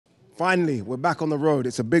Finally, we're back on the road.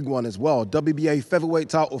 It's a big one as well. WBA featherweight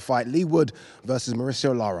title fight, Leigh Wood versus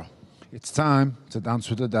Mauricio Lara. It's time to dance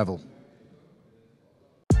with the devil.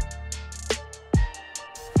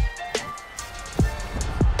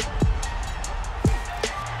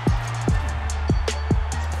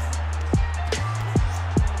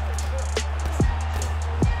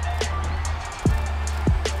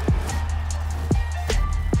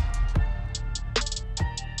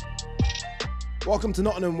 Welcome to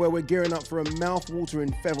Nottingham, where we're gearing up for a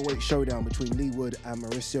mouth-watering featherweight showdown between Leigh Wood and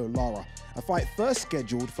Mauricio Lara. A fight first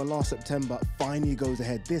scheduled for last September finally goes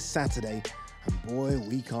ahead this Saturday, and boy,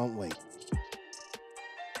 we can't wait.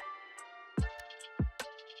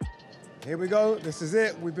 Here we go, this is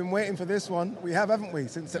it. We've been waiting for this one. We have, haven't we,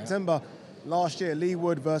 since September last year, Leigh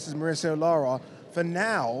Wood versus Mauricio Lara. For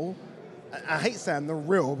now, I hate saying the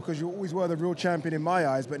real, because you always were the real champion in my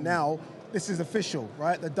eyes, but now, this is official,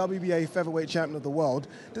 right? The WBA featherweight champion of the world.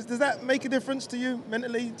 Does that make a difference to you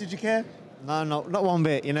mentally? Did you care? No, not one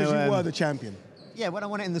bit. You know, because you were the champion. Yeah, when I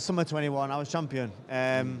won it in the summer 21, I was champion. You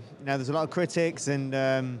know, there's a lot of critics and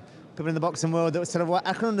people in the boxing world that said, well,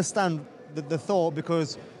 I can understand the thought,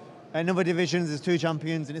 because in other divisions there's two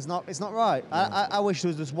champions and it's not right. Yeah. I wish there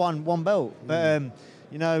was just one belt, but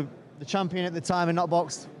you know, the champion at the time had not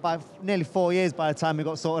boxed by nearly 4 years by the time we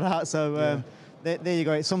got sorted out. So. There you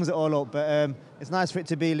go, it sums it all up, but it's nice for it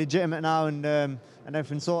to be legitimate now and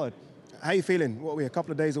everything's sorted. How you feeling? What are we, a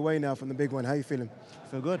couple of days away now from the big one? How you feeling?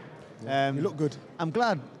 Feel good. Yeah. You look good. I'm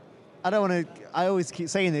glad. I always keep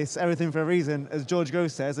saying this, everything for a reason, as George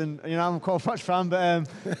Groves says, and you know, I'm a Cole Fudge fan, but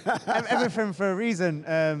everything for a reason.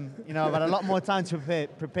 You know, I've had a lot more time to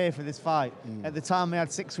prepare for this fight. At the time we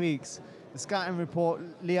had 6 weeks. The scouting report,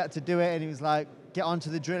 Lee had to do it, and he was like, get onto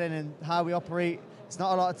the drilling and how we operate. It's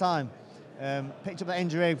not a lot of time. Picked up that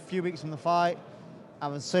injury a few weeks from the fight. I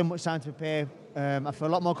had so much time to prepare. I feel a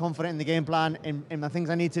lot more confident in the game plan, in the things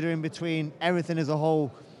I need to do in between, everything as a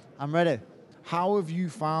whole. I'm ready. How have you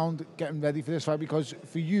found getting ready for this fight? Because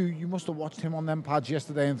for you must have watched him on them pads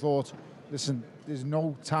yesterday and thought, listen, there's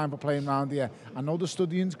no time for playing around here. I know the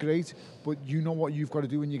studying's great, but you know what you've got to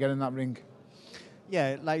do when you get in that ring.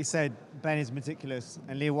 Yeah, like you said, Ben is meticulous,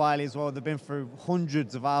 and Lee Wiley as well. They've been through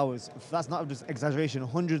hundreds of hours. That's not just exaggeration,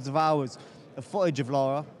 hundreds of hours of footage of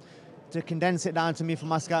Lara, to condense it down to me from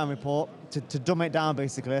my scouting report, to dumb it down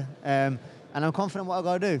basically. And I'm confident what I've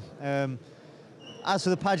got to do. As for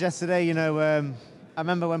the pad yesterday, you know, I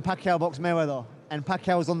remember when Pacquiao boxed Mayweather, and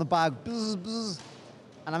Pacquiao was on the bag, bzz, bzz,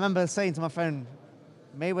 and I remember saying to my friend,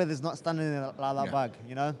 Mayweather's not standing in like that bag,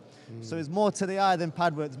 you know? So it's more to the eye than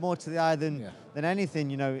pad work, it's more to the eye than anything,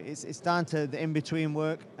 you know? It's down to the in-between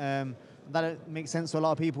work. That makes sense to a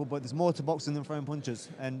lot of people, but there's more to boxing than throwing punches,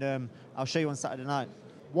 and I'll show you on Saturday night.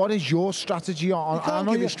 What is your strategy on? You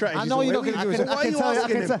can't give strategies. I know you're not going to give it. Why are you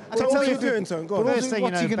asking him? What are you doing to him? Go on. First thing,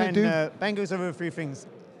 what's he going to do? Ben goes over a few things.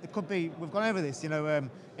 It could be, we've gone over this, you know,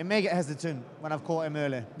 it may get hesitant when I've caught him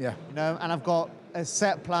early. Yeah. You know, and I've got a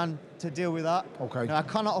set plan to deal with that. Okay. You know, I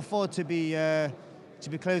cannot afford to be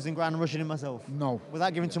closing ground and rushing in myself. No.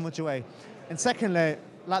 Without giving too much away. And secondly,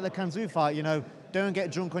 like the Kanzu fight, you know, don't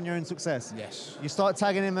get drunk on your own success. Yes. You start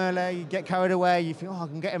tagging him early, you get carried away, you think, oh, I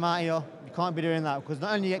can get him out of here. You can't be doing that, because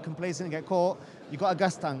not only you get complacent and get caught, you've got a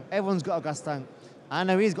gas tank. Everyone's got a gas tank. I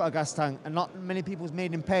know he's got a gas tank, and not many people's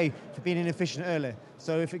made him pay for being inefficient early.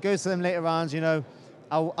 So if it goes to them later rounds, you know,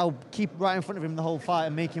 I'll keep right in front of him the whole fight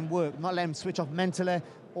and make him work, not let him switch off mentally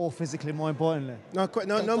or physically, more importantly. No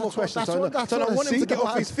more questions. So I want him to get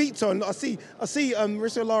off his feet, son. I see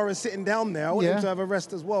Mauricio Lara sitting down there. I want him to have a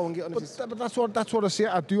rest as well and get on his... But that's what I see.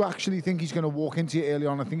 I do actually think he's going to walk into you early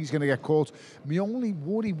on. I think he's going to get caught. My only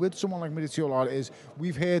worry with someone like Mauricio Lara is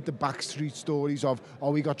we've heard the backstreet stories of,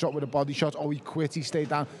 oh, he got shot with a body shot, oh, he quit, he stayed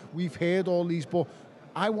down. We've heard all these, but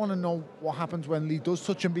I want to know what happens when Leigh does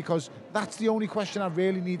touch him, because that's the only question I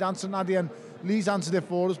really need answered, Nadia. And Lee's answered it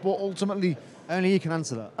for us, but ultimately... Only he can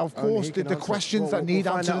answer that. Of course, the questions that need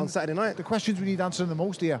answering on Saturday night. The questions we need answering the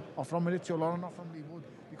most here are from Mauricio Lara, not from Leigh Wood,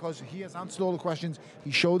 because he has answered all the questions.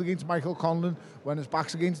 He showed against Michael Conlan when his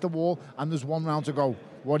back's against the wall and there's 1 round to go,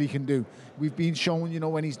 what he can do. We've been shown, you know,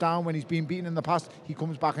 when he's down, when he's been beaten in the past, he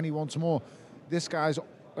comes back and he wants more. This guy's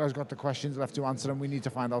has got the questions left to answer, and we need to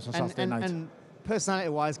find out on Saturday night. And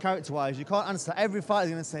personality-wise, character-wise, you can't answer. Every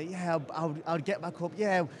fighter's going to say, yeah, I'll get back up.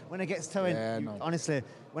 Yeah, when it gets going. Yeah, no. Honestly,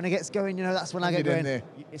 when it gets going, you know, that's when I get going.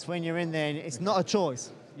 It's when you're in there, and it's not a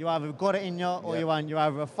choice. You either got it in you, or you aren't. You're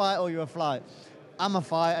either a fight or you're a flight. I'm a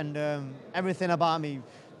fight, and everything about me,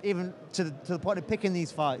 even to the point of picking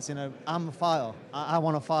these fights, you know, I'm a fighter. I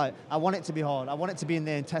want to fight. I want it to be hard. I want it to be in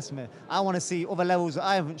there and test me. I want to see other levels that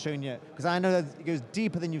I haven't shown yet, because I know that it goes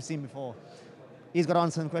deeper than you've seen before. he's got to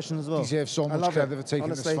answer some questions as well. Deserves so much credit for taking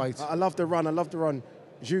this fight. I love the run. I love the run.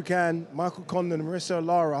 Jukan, Michael Conlan, Mauricio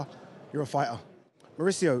Lara, you're a fighter.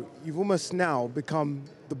 Mauricio, you've almost now become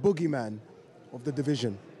the boogeyman of the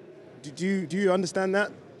division. Do you understand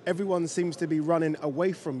that? Everyone seems to be running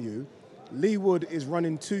away from you. Leigh Wood is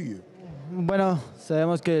running to you. Bueno,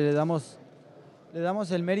 sabemos que le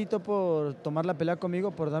damos el mérito por tomar la pelea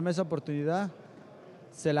conmigo, por darme esa oportunidad.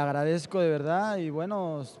 Se la agradezco de verdad y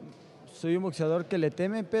bueno, soy un boxeador que le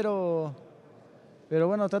teme, pero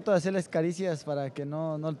bueno, trato de hacerles caricias para que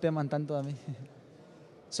no teman tanto a mí.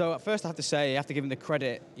 So first I have to say, I have to give him the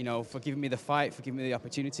credit, for giving me the fight, for giving me the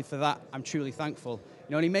opportunity. For that, I'm truly thankful.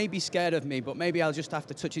 And he may be scared of me, but maybe I'll just have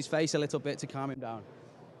to touch his face a little bit to calm him down.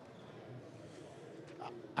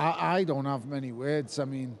 I don't have many words. I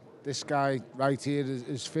mean, this guy right here,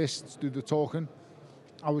 his fists do the talking.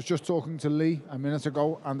 I was just talking to Leigh a minute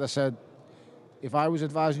ago, and I said, if I was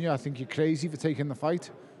advising you, I think you're crazy for taking the fight.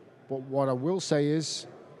 But what I will say is,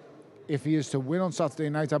 if he is to win on Saturday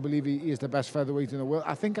night, I believe he is the best featherweight in the world.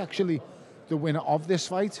 I think actually the winner of this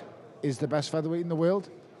fight is the best featherweight in the world.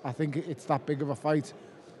 I think it's that big of a fight.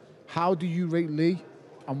 How do you rate Leigh,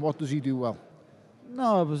 and what does he do well?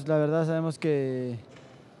 No, pues la verdad sabemos que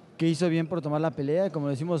hizo bien por tomar la pelea. Como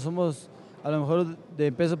decimos, somos a lo mejor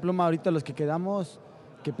de peso pluma ahorita los que quedamos,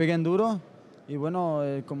 que peguen duro. Y bueno,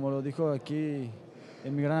 como lo dijo aquí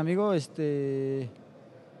mi gran amigo,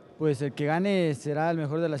 pues el que gane será el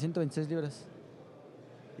mejor de las 126 libras.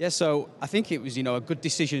 Yeah, so I think it was, a good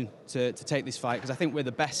decision to take this fight because I think we're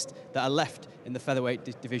the best that are left in the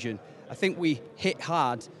featherweight division. I think we hit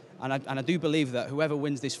hard, and I do believe that whoever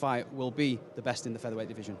wins this fight will be the best in the featherweight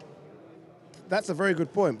division. That's a very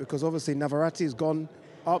good point because obviously Navarrete has gone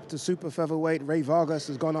up to super featherweight. Ray Vargas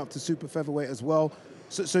has gone up to super featherweight as well.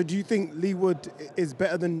 So do you think Leigh Wood is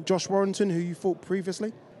better than Josh Warrington, who you fought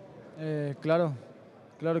previously? Claro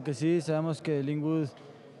que sí. Sabemos que Leigh Wood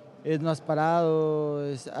es más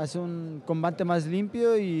parado, hace un combate más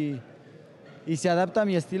limpio y se adapta a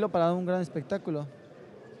mi estilo para dar un gran espectáculo.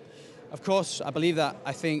 Of course, I believe that.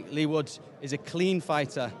 I think Leigh Wood is a clean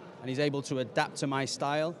fighter and he's able to adapt to my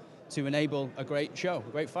style to enable a great show,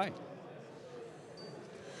 a great fight.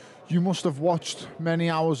 You must have watched many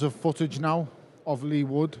hours of footage now of Leigh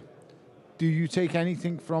Wood. Do you take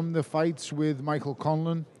anything from the fights with Michael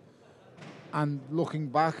Conlan? And looking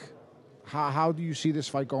back, how do you see this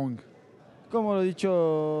fight going? Como lo he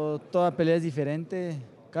dicho, toda pelea es diferente,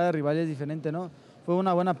 cada rival es diferente, ¿no? Fue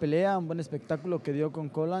una buena pelea, un buen espectáculo que dio con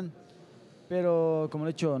Conlan, pero como lo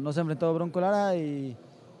he dicho, no se ha enfrentado a Bronco Lara y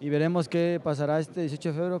veremos qué pasará este 18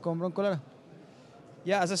 de febrero con Bronco Lara.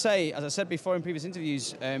 Yeah, as I said before in previous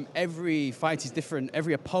interviews, every fight is different,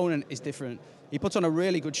 every opponent is different. He puts on a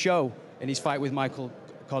really good show in his fight with Michael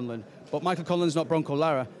Conlan, but Michael Conlan's not Bronco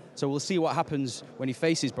Lara, so we'll see what happens when he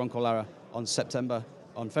faces Bronco Lara on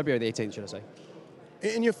February the 18th, should I say.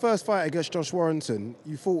 In your first fight against Josh Warrington,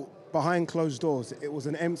 you fought behind closed doors. It was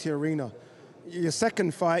an empty arena. Your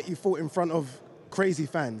second fight, you fought in front of crazy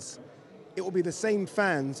fans. It will be the same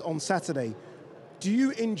fans on Saturday. Do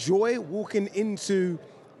you enjoy walking into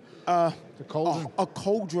a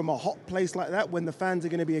cauldron, a hot place like that when the fans are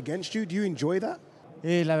going to be against you? Do you enjoy that?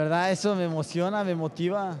 La verdad, eso me emociona, me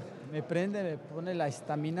motiva, me prende, me pone la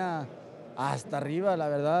estamina hasta arriba. La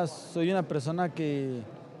verdad, soy una persona que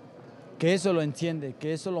eso lo enciende,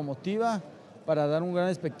 que eso lo motiva para dar un gran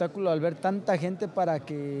espectáculo al ver tanta gente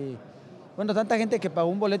tanta gente que pagó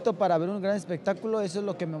un boleto para ver un gran espectáculo. Eso es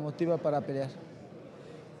lo que me motiva para pelear.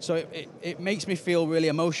 So it makes me feel really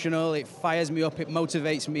emotional, it fires me up, it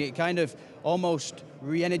motivates me, it kind of almost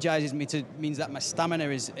re-energizes me means that my stamina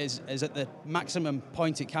is at the maximum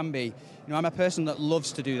point it can be. I'm a person that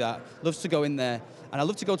loves to do that, loves to go in there, and I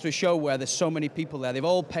love to go to a show where there's so many people there. They've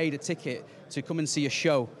all paid a ticket to come and see a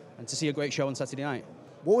show and to see a great show on Saturday night.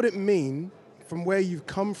 What would it mean from where you've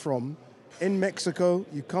come from in Mexico,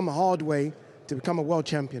 you've come a hard way to become a world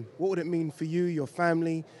champion? What would it mean for you, your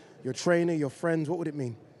family, your trainer, your friends? What would it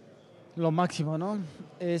mean? Lo máximo, ¿no?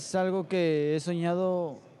 Es algo que he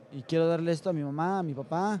soñado y quiero darle esto a mi mamá, a mi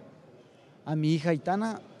papá, a mi hija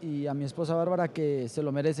Itana y a mi esposa Bárbara, que se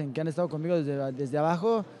lo merecen, que han estado conmigo desde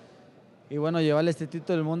abajo. Y bueno, llevarle este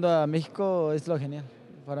título del mundo a México es lo genial.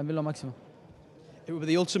 Para mí lo máximo. It would be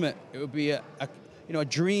the ultimate. It would be a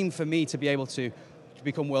dream for me to be able to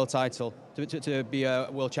become world title, to be a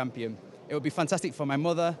world champion. It would be fantastic for my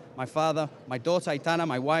mother, my father, my daughter Aitana,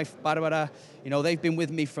 my wife Barbara. They've been with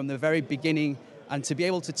me from the very beginning, and to be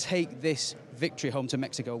able to take this victory home to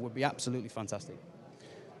Mexico would be absolutely fantastic.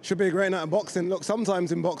 Should be a great night of boxing. Look,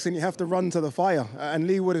 sometimes in boxing you have to run to the fire, and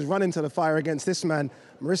Leigh Wood is running to the fire against this man,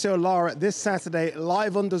 Mauricio Lara, this Saturday,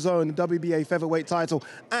 live on DAZN, the WBA featherweight title,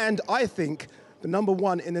 and I think the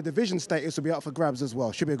 #1 in the division status will be up for grabs as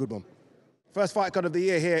well. Should be a good one. First fight card of the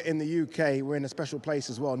year here in the UK. We're in a special place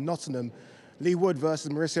as well, Nottingham. Leigh Wood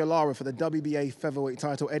versus Mauricio Lara for the WBA featherweight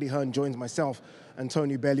title. Eddie Hearn joins myself and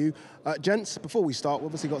Tony Bellew. Gents, before we start, we've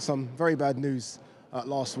obviously got some very bad news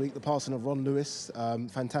last week, the passing of Ron Lewis,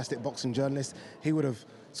 fantastic boxing journalist. He would have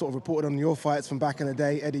sort of reported on your fights from back in the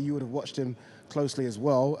day. Eddie, you would have watched him closely as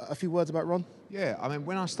well. A few words about Ron? Yeah, I mean,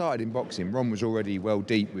 when I started in boxing, Ron was already well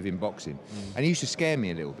deep within boxing. And he used to scare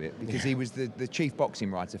me a little bit because he was the chief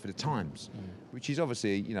boxing writer for the Times, which is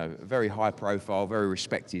obviously, you know, a very high profile, very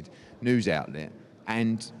respected news outlet.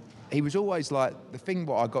 And he was always like, the thing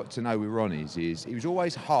what I got to know with Ron is he was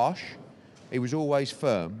always harsh, he was always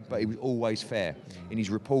firm, but he was always fair. In his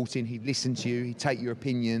reporting, he'd listen to you, he'd take your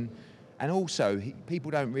opinion. And also,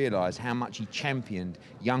 people don't realise how much he championed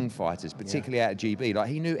young fighters, particularly out of GB. Like,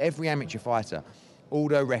 he knew every amateur fighter, all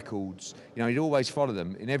their records. You know, he'd always follow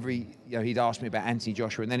them. In every, you know, he'd ask me about Anthony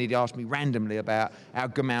Joshua, and then he'd ask me randomly about how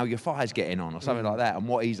Gamal Yafai's getting on, or something like that, and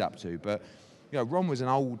what he's up to. But, you know, Ron was an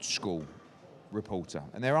old school reporter,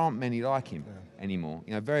 and there aren't many like him anymore.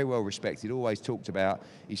 You know, very well respected, always talked about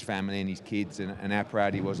his family and his kids and how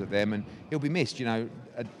proud he was of them, and he'll be missed. You know,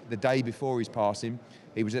 the day before his passing,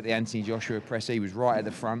 he was at the Anthony Joshua presser. He was right at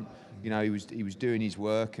the front. You know, he was doing his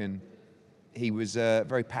work, and he was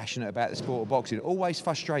very passionate about the sport of boxing. Always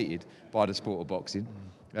frustrated by the sport of boxing,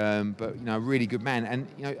 but you know, a really good man. And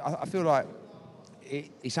you know, I feel like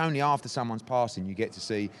it's only after someone's passing you get to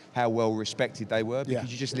see how well respected they were,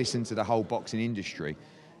 because you just listen to the whole boxing industry,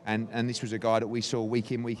 and this was a guy that we saw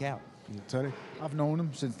week in, week out. Tony? I've known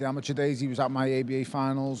him since the amateur days. He was at my ABA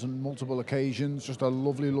finals on multiple occasions. Just a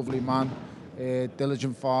lovely, lovely man.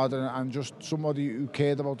 Diligent father, and just somebody who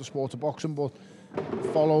cared about the sport of boxing, but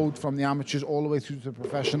followed from the amateurs all the way through to the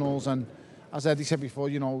professionals. And as Eddie said before,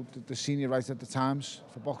 you know, the senior writer at the Times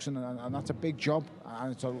for boxing, and that's a big job.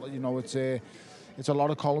 And it's a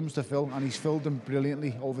lot of columns to fill, and he's filled them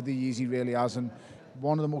brilliantly over the years. He really has. And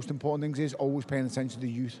one of the most important things is always paying attention to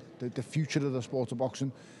the youth, the future of the sport of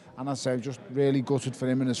boxing. And as I say, just really gutted for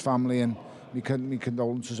him and his family, and my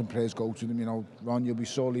condolences and prayers go to them. You know, Ron, you'll be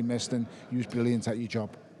sorely missed, and you was brilliant at your job.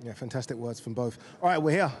 Yeah, fantastic words from both. All right,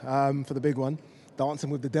 we're here for the big one. Dancing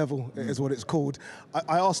with the Devil is what it's called.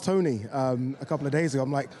 I asked Tony a couple of days ago,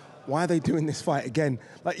 I'm like, why are they doing this fight again?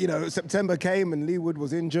 Like, you know, September came and Leigh Wood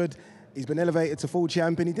was injured. He's been elevated to full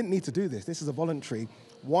champion. He didn't need to do this. This is a voluntary.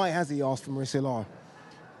 Why has he asked for Mauricio Lara?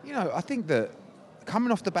 You know, I think that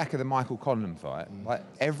coming off the back of the Michael Conlan fight, like,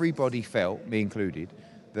 everybody felt, me included,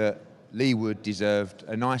 that Leigh Wood deserved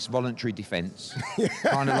a nice voluntary defence,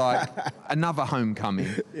 kind of like another homecoming,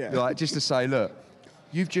 like, just to say, look,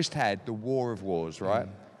 you've just had the war of wars, right?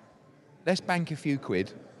 Let's bank a few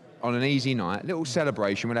quid on an easy night, little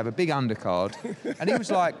celebration, we'll have a big undercard. And he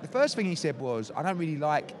was like, the first thing he said was, I don't really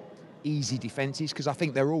like easy defences because I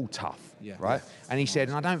think they're all tough, right? And he said,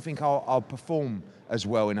 and I don't think I'll perform as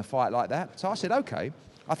well in a fight like that. So I said, okay,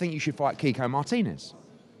 I think you should fight Kiko Martinez,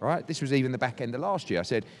 right? This was even the back end of last year. I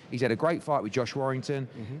said, he's had a great fight with Josh Warrington.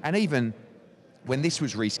 And even when this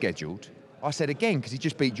was rescheduled, I said again, because he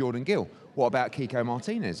just beat Jordan Gill, what about Kiko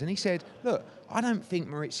Martinez? And he said, look, I don't think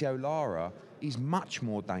Mauricio Lara is much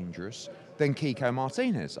more dangerous than Kiko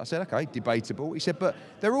Martinez. I said, okay, debatable. He said, but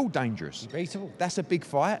they're all dangerous. Debatable. That's a big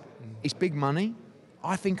fight. It's big money.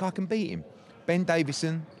 I think I can beat him. Ben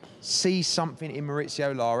Davison sees something in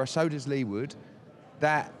Mauricio Lara, so does Leigh Wood,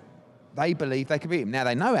 that they believe they can beat him. Now,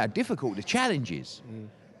 they know how difficult the challenge is.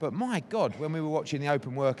 But my God, when we were watching the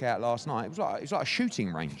open workout last night, it was like a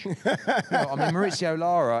shooting range. You know, I mean, Mauricio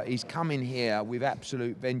Lara is coming here with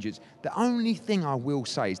absolute vengeance. The only thing I will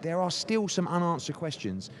say is there are still some unanswered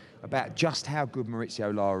questions about just how good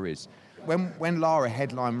Mauricio Lara is. When Lara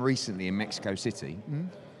headlined recently in Mexico City,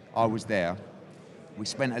 I was there. We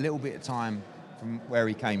spent a little bit of time from where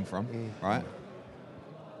he came from, right?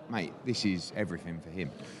 Mate, this is everything for him.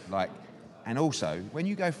 Like, and also, when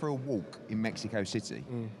you go for a walk in Mexico City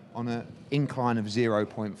on an incline of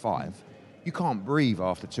 0.5, you can't breathe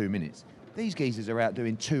after 2 minutes. These geezers are out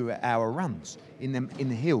doing 2-hour runs in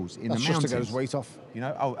the hills, in the mountains. Just to get his weight off. You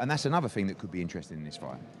know, oh, and that's another thing that could be interesting in this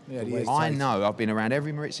fight. Yeah, I know, I've been around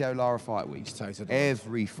every Mauricio Lara fight week.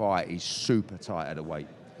 Every fight is super tight at a weight.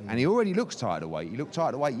 And he already looks tight at a weight. He looked tight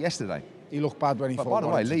at a weight yesterday. He looked bad when he fought. But by the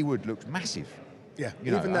way, Leigh Wood looks massive. Yeah,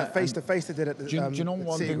 you even know, that face-to-face they did at the do you know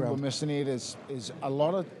one thing ground. we're missing here is a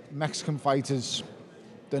lot of Mexican fighters,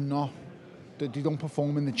 they don't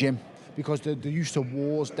perform in the gym. because they're used to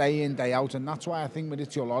wars day in, day out, and that's why I think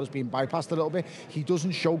Mauricio Lara's being bypassed a little bit. He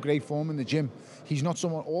doesn't show great form in the gym. He's not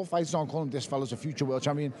someone, all fighters aren't calling this fella's a future world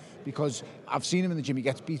champion, because I've seen him in the gym, he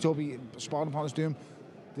gets beat up, sparring partners do him.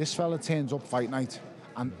 This fella turns up fight night,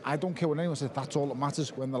 and I don't care what anyone says, that's all that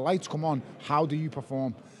matters. When the lights come on, how do you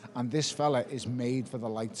perform? And this fella is made for the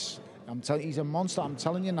lights. He's a monster, I'm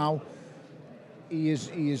telling you now. He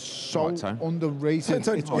is so underrated.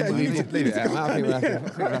 Tony, It's yeah, unbelievable. Leave it out. I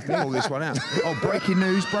think we'll have to pull this one out. Oh, breaking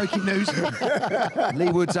news.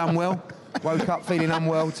 Leigh Wood's unwell. Woke up feeling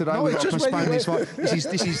unwell today. No, We've it's got to just postpone when this fight.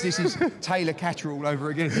 This is Taylor Catcher all over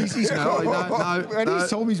again. When he's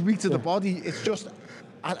told me he's weak to the body, it's just,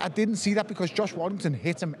 I didn't see that because Josh Warrington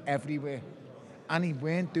hit him everywhere. And he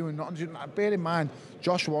weren't doing nothing. Bear in mind,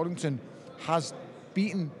 Josh Warrington has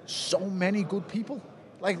beaten so many good people.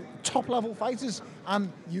 Like top-level fighters,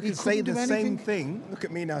 and you can say the same thing. Look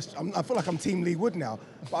at me now. I feel like I'm Team Leigh Wood now.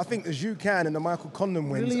 But I think the Zhu Can and the Michael Conlon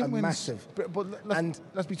wins are massive. But let's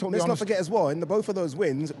be totally honest. Let's not forget as well, in both of those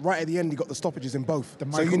wins, right at the end, he got the stoppages in both.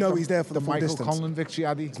 So you know he's there for the full distance. The Michael Conlon victory,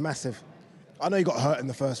 Addy. It's massive. I know he got hurt in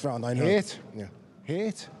the first round. I know.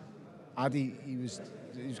 Hate. Addy, he was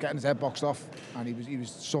getting his head boxed off, and he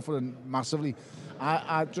was suffering massively.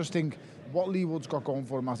 I just think what Leigh Wood's got going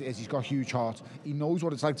for him is he's got huge heart. He knows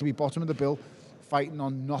what it's like to be bottom of the bill, fighting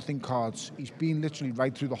on nothing cards. He's been literally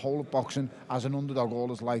right through the whole of boxing as an underdog all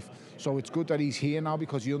his life. So it's good that he's here now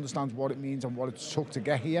because he understands what it means and what it took to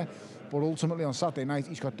get here. But ultimately on Saturday night,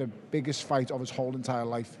 he's got the biggest fight of his whole entire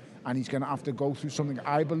life. And he's going to have to go through something,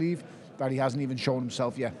 I believe, that he hasn't even shown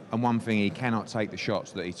himself yet. And one thing, he cannot take the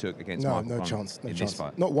shots that he took against Michael No Conlon chance. this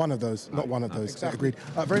fight. Not one of those. Not one of those. Exactly.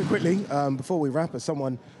 Agreed. Very quickly, before we wrap, as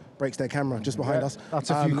someone breaks their camera just behind us.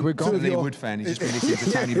 That's a few quid gone. Leigh Wood fan, he's just been listening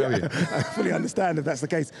to Tony Berry. I fully understand if that's the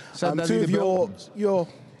case. Two of your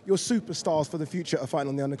superstars for the future are fighting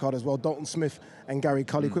on the undercard as well, Dalton Smith and Gary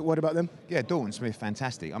Cully. Quick word about them? Yeah, Dalton Smith,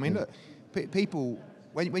 fantastic. I mean, look, people,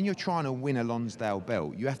 when you're trying to win a Lonsdale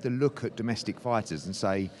belt, you have to look at domestic fighters and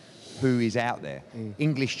say, who is out there?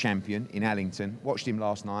 English champion in Allington. Watched him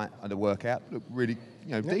last night at the workout. Looked really,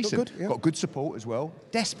 decent. Good, yeah. Got good support as well.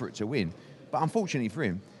 Desperate to win. But unfortunately for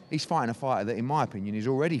him, he's fighting a fighter that, in my opinion, is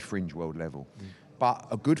already fringe world level. But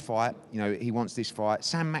a good fight, he wants this fight.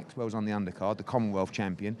 Sam Maxwell's on the undercard, the Commonwealth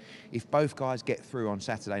champion. If both guys get through on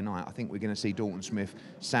Saturday night, I think we're going to see Dalton Smith,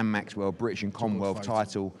 Sam Maxwell, British and Commonwealth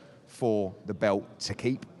title for the belt to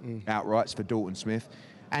keep. Outrights for Dalton Smith.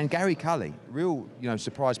 And Gary Cully, real,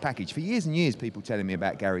 surprise package. For years and years, people telling me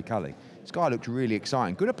about Gary Cully. This guy looks really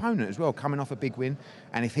exciting. Good opponent as well, coming off a big win.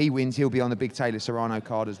 And if he wins, he'll be on the big Taylor Serrano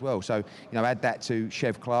card as well. So, add that to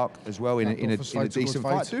Chev Clark as well in a decent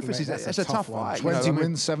fight. Doofus, that's a tough fight. 20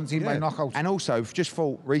 wins, 17 by knockout. And also, just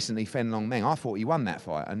fought recently Fen Long Meng. I thought he won that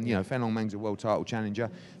fight. And, Fen Long Meng's a world title challenger.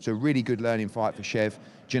 So, a really good learning fight for Chev.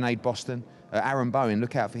 Junaid Boston. Aaron Bowen,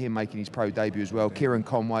 look out for him making his pro debut as well. Kieran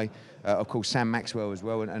Conway, of course, Sam Maxwell as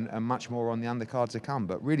well, and much more on the undercard to come.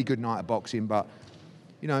 But really good night of boxing. But,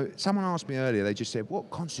 someone asked me earlier, they just said, what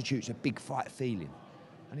constitutes a big fight feeling?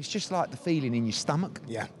 And it's just like the feeling in your stomach.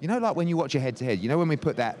 Yeah. Like when you watch a head-to-head. When we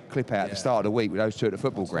put that clip out at the start of the week with those two at the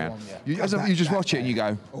football ground, you just watch it and you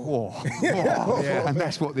go, oh. And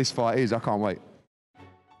that's what this fight is. I can't wait.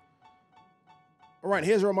 All right,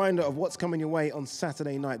 here's a reminder of what's coming your way on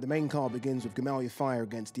Saturday night. The main card begins with Gamal Yafaya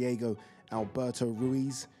against Diego Alberto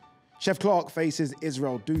Ruiz. Chev Clark faces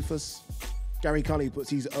Israel Doofus. Gary Cully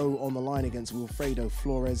puts his O on the line against Wilfredo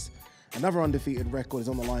Flores. Another undefeated record is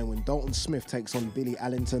on the line when Dalton Smith takes on Billy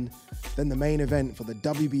Allington. Then the main event for the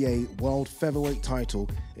WBA World Featherweight title,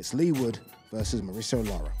 it's Leigh Wood versus Mauricio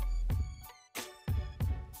Lara.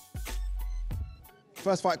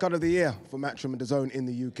 First fight card of the year for Matchroom and DAZN in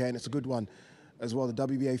the UK, and it's a good one as well. The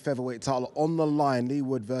WBA Featherweight title on the line, Leigh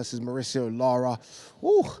Wood versus Mauricio Lara.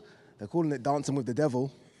 Ooh, they're calling it Dancing with the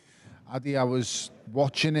Devil. Addy, I was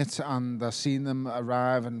watching it and I seen them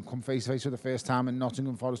arrive and come face to face for the first time in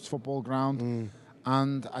Nottingham Forest football ground.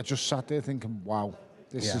 And I just sat there thinking, wow,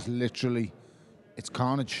 this is literally, it's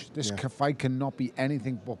carnage. This fight cannot be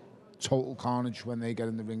anything but total carnage when they get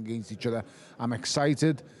in the ring against each other. I'm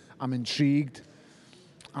excited, I'm intrigued,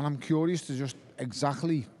 and I'm curious to just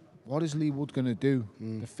exactly what is Leigh Wood going to do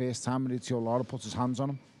the first time Mauricio Lara puts his hands on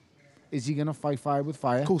him. Is he going to fight fire with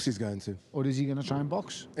fire? Of course he's going to. Or is he going to try and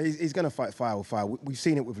box? He's going to fight fire with fire. We've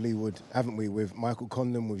seen it with Leigh Wood, haven't we? With Michael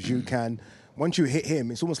Conlon, with Zhu Can. Once you hit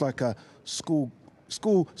him, it's almost like a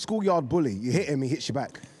schoolyard bully. You hit him, he hits you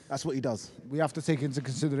back. That's what he does. We have to take into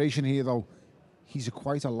consideration here, though,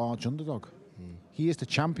 quite a large underdog. He is the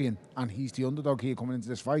champion, and he's the underdog here coming into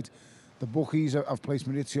this fight. The bookies have placed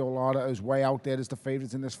Mauricio Lara as way out there as the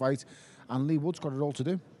favourites in this fight, and Leigh Wood's got it all to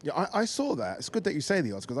do. Yeah, I saw that. It's good that you say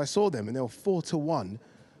the odds because I saw them and they were 4-1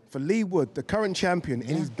 for Leigh Wood, the current champion,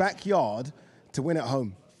 in his backyard to win at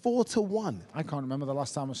home. 4-1. I can't remember the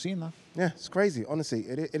last time I've seen that. Yeah, it's crazy. Honestly,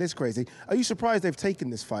 it is crazy. Are you surprised they've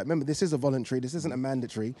taken this fight? Remember, this is a voluntary. This isn't a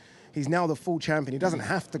mandatory. He's now the full champion. He doesn't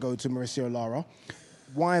have to go to Mauricio Lara.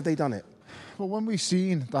 Why have they done it? Well, when we've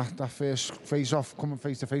seen that first face-off coming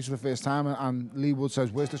face-to-face for the first time, and Leigh Wood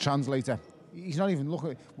says, where's the translator? He's not even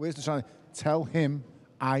looking, where's the translator? Tell him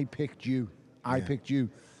I picked you. I picked you.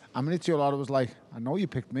 And Mauricio Lara was like, I know you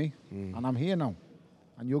picked me, and I'm here now.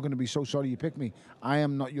 And you're going to be so sorry you picked me. I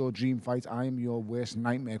am not your dream fight. I am your worst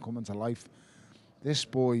nightmare coming to life. This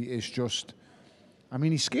boy is just... I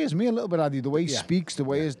mean, he scares me a little bit, Addy. The way he speaks, the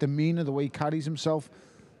way his demeanour, the way he carries himself.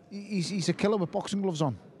 He's a killer with boxing gloves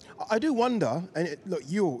on. I do wonder, and look,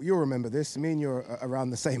 you'll remember this. Me and you're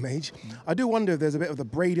around the same age. I do wonder if there's a bit of the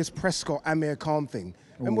Bradis Prescott Amir Khan thing.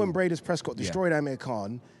 Remember when Bradis Prescott destroyed Amir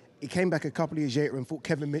Khan? He came back a couple of years later and fought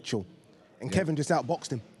Kevin Mitchell, and Kevin just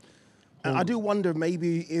outboxed him. And I do wonder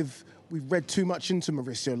maybe if we've read too much into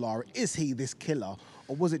Mauricio Lara. Is he this killer,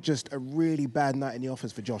 or was it just a really bad night in the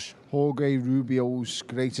office for Josh? Jorge Rubio's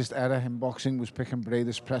greatest error in boxing was picking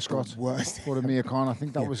Bradis Prescott for Amir Khan. I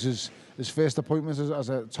think that was his first appointment as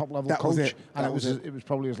a top-level coach. Was it. And it was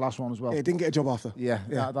probably his last one as well. Yeah, he didn't get a job after. Yeah.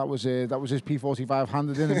 That was his P45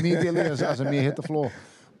 handed in immediately as Amir hit the floor.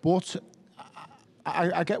 But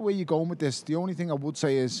I get where you're going with this. The only thing I would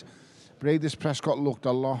say is Bradis Prescott looked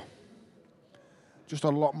a lot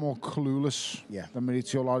more clueless than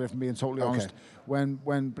Mauricio Lara, if I'm being totally honest. When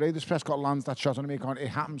Bradis Prescott lands that shot on Amir Khan, it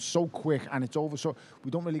happens so quick and it's over, so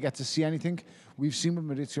we don't really get to see anything. We've seen with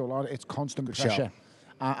Mauricio Lara, it's constant pressure.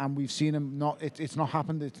 And we've seen him it's not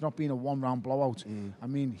happened, it's not been a one-round blowout. I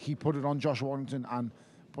mean, he put it on Josh Warrington and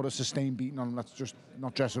put a sustained beating on him. Let's just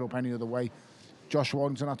not dress it up any other way. Josh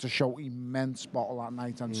Warrington had to show immense bottle that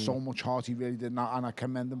night and so much heart he really did, and I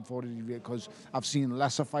commend him for it because I've seen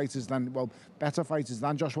better fighters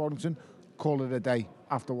than Josh Warrington call it a day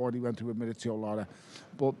after what he went through with Mauricio Lara.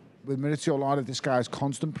 But with Mauricio Lara, this guy has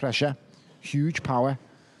constant pressure, huge power,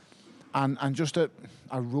 and just a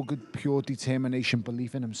rugged, pure determination,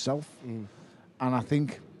 belief in himself. And I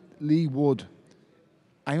think Leigh Wood,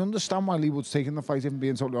 I understand why Leigh Wood's taking the fight, even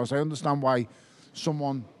being totally honest. I understand why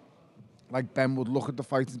someone like Ben would look at the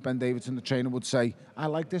fight, and Ben Davidson, the trainer, would say, I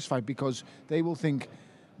like this fight, because they will think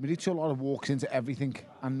Mauricio Lara walks into everything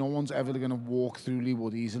and no one's ever going to walk through Leigh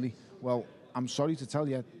Wood easily. Well, I'm sorry to tell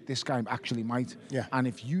you, this guy actually might. Yeah. And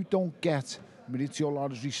if you don't get Mauricio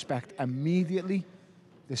Lara's respect immediately,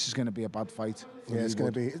 this is going to be a bad fight. Yeah, it's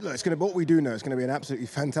going to be. Look, it's going to be what we do know. It's going to be an absolutely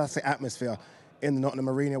fantastic atmosphere in the Nottingham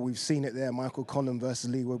Arena. We've seen it there. Michael Conlan versus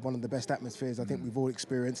Leigh Wood, one of the best atmospheres I think we've all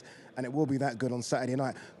experienced, and it will be that good on Saturday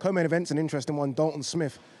night. Co-main event's an interesting one. Dalton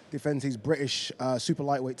Smith defends his British super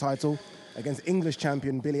lightweight title against English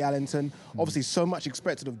champion Billy Allington. Obviously, so much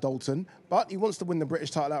expected of Dalton, but he wants to win the British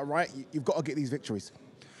title outright. You've got to get these victories.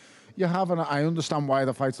 You have, and I understand why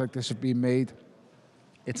the fights like this have been made.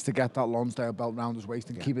 It's to get that Lonsdale belt round his waist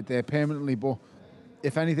and keep it there permanently, but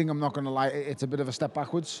if anything, I'm not going to lie, it's a bit of a step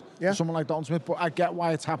backwards for someone like Dalton Smith, but I get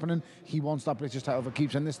why it's happening. He wants that British title for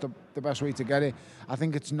keeps, and this is the best way to get it. I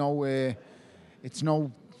think it's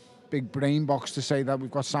no big brain box to say that we've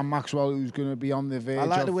got Sam Maxwell who's going to be on the verge. I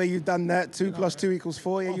like the way you've done that. 2 + 2 =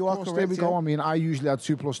 4. Yeah, you are correct. There we go. I mean, I usually had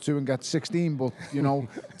 2 + 2 and get 16, but you know,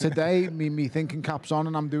 today me thinking caps on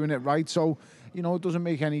and I'm doing it right. So, you know, it doesn't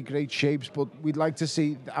make any great shapes, but we'd like to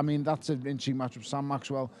see. I mean, that's an interesting match with Sam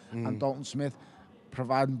Maxwell and Dalton Smith.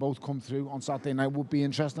 Providing both come through on Saturday night would be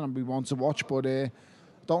interesting and we want to watch. But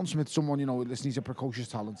Dalton Smith's someone, you know, listen, he's a precocious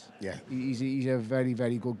talent. Yeah, he's a very,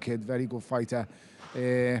 very good kid, very good fighter.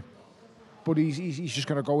 But he's just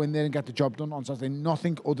going to go in there and get the job done on Saturday.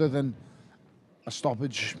 Nothing other than a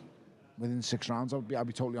stoppage within 6 rounds. I'll be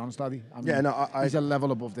totally honest, Daddy. I mean, he's a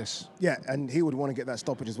level above this. Yeah, and he would want to get that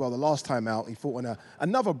stoppage as well. The last time out, he fought in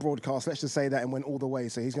another broadcast, let's just say that, and went all the way.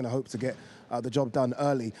 So he's going to hope to get the job done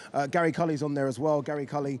early. Gary Cully's on there as well. Gary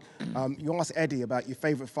Cully, you asked Eddie about your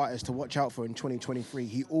favourite fighters to watch out for in 2023.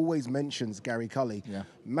 He always mentions Gary Cully. Yeah.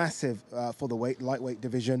 Massive for the lightweight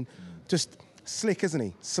division. Just slick, isn't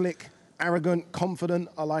he? Slick, arrogant, confident.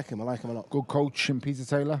 I like him a lot. Good coach in Peter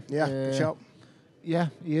Taylor. Yeah, good shout. Yeah,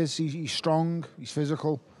 he is. He's strong. He's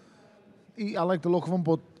physical. I like the look of him,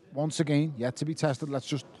 but once again, yet to be tested. Let's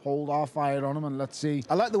just hold our fire on him and let's see.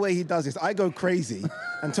 I like the way he does this. I go crazy,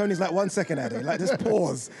 and Tony's like, 1 second, Eddie. Like, just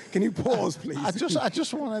pause. Can you pause, please? I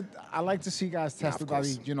just want to. I like to see guys tested,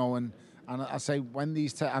 Daddy. You know, and And I say when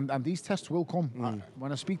these and these tests will come.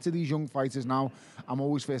 When I speak to these young fighters now, I'm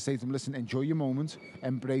always first saying to them, listen, enjoy your moment,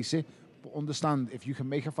 embrace it, but understand if you can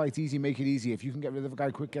make a fight easy, make it easy. If you can get rid of a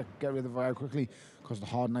guy quick, get rid of a guy quickly, because the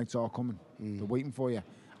hard nights are coming. They're waiting for you.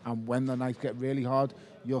 And when the nights get really hard,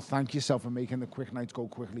 you'll thank yourself for making the quick nights go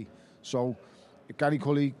quickly. So, Gary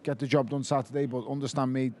Cully, get the job done Saturday, but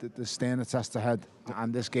understand me that there's staying a test ahead,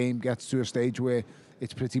 and this game gets to a stage where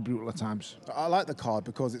it's pretty brutal at times. I like the card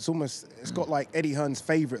because it's got like Eddie Hearn's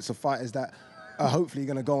favourites of fighters that are hopefully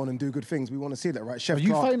going to go on and do good things. We want to see that, right? Chef Are you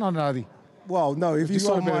Clark, fighting on it, Eddie? Well, no, if you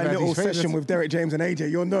saw my little session with Derek James and AJ,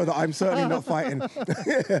 you'll know that I'm certainly not fighting.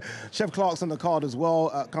 Chef Clark's on the card as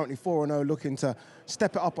well, currently 4-0, looking to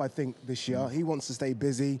step it up, I think, this year. He wants to stay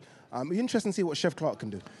busy. It'll be interesting to see what Chef Clark can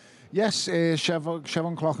do. Yes,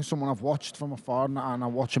 Chevron Clark is someone I've watched from afar, and I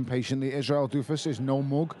watch him patiently. Israel Dufus is no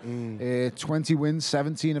mug. 20 wins,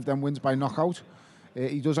 17 of them wins by knockout.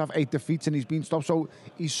 He does have 8 defeats, and he's been stopped. So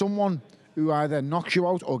he's someone who either knocks you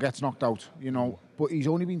out or gets knocked out, you know. But he's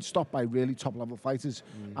only been stopped by really top-level fighters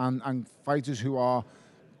and fighters who are,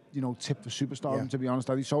 you know, tipped for superstardom, to be honest,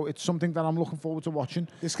 Eddie. So it's something that I'm looking forward to watching.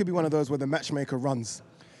 This could be one of those where the matchmaker runs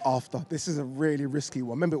after. This is a really risky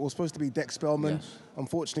one. Remember, it was supposed to be Dex Spellman. Yes.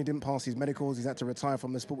 Unfortunately, didn't pass his medicals. He's had to retire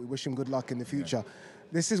from the sport. We wish him good luck in the future.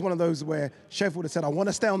 This is one of those where Chef would have said, I want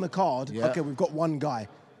to stay on the card. Yeah. Okay, we've got one guy.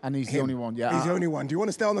 And he's the only one, yeah. He's the only one. Do you want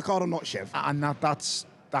to stay on the card or not, Chef? And that's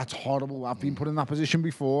horrible. I've been put in that position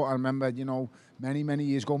before. I remember, you know, many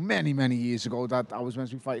years ago, that I was meant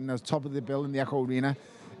to be fighting at the top of the bill in the Echo Arena.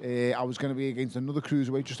 I was going to be against another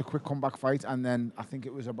cruiserweight, just a quick comeback fight, and then I think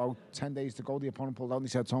it was about 10 days to go. The opponent pulled out and he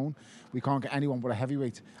said, Tone, we can't get anyone but a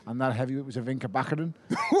heavyweight. And that heavyweight was Ivinka Bakarin.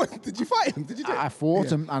 What? Did you fight him? Did you do it? I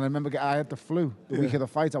fought him, and I remember I had the flu the week of the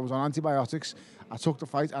fight. I was on antibiotics. I took the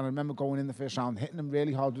fight, and I remember going in the first round, hitting him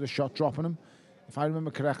really hard with a shot, dropping him. If I remember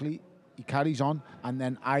correctly, he carries on, and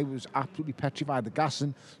then I was absolutely petrified, the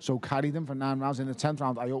gassing, so carried him for 9 rounds. In the 10th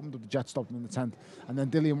round, I opened up the jet, stopped him in the 10th. And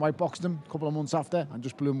then Dillian White boxed him a couple of months after and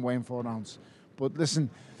just blew him away in 4 rounds. But listen...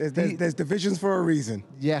 There's divisions for a reason.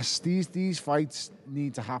 Yes, these fights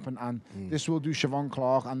need to happen, and this will do Siobhan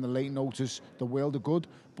Clark and the late notice the world of good,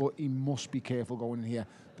 but he must be careful going in here.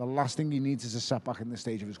 The last thing he needs is a setback in this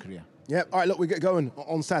stage of his career. Yeah, all right, look, we get going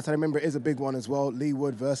on Saturday. Remember, it is a big one as well. Leigh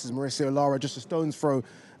Wood versus Mauricio Lara, just a stone's throw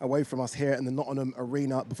away from us here in the Nottingham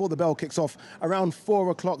Arena. Before the bell kicks off, around 4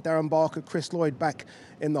 o'clock, Darren Barker, Chris Lloyd back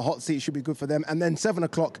in the hot seat. Should be good for them. And then 7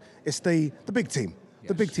 o'clock, it's the big team. Yes.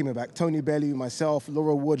 The big team are back. Tony Bellew, myself,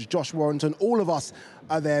 Laura Woods, Josh Warrington, all of us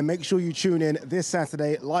are there. Make sure you tune in this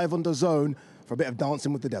Saturday, live on DAZN, for a bit of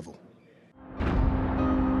Dancing with the Devil. The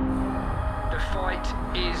fight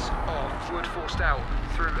is off. Wood forced out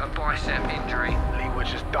through a bicep injury. Leigh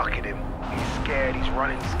Wood's just ducking him. He's scared, he's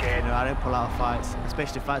running scared. You know, I don't pull out fights,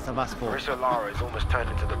 especially fights I've asked for. Mauricio Lara is almost turned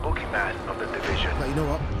into the boogeyman of the division. But you know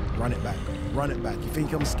what? Run it back. Run it back. You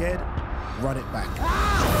think I'm scared? Run it back.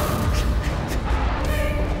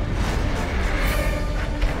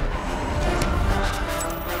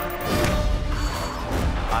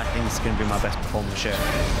 I think it's going to be my best performance yet.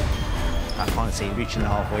 I can't see reaching the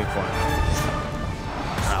halfway point.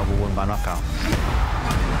 And I will win by knockout.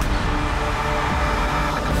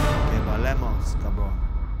 Que valemos, cabrón.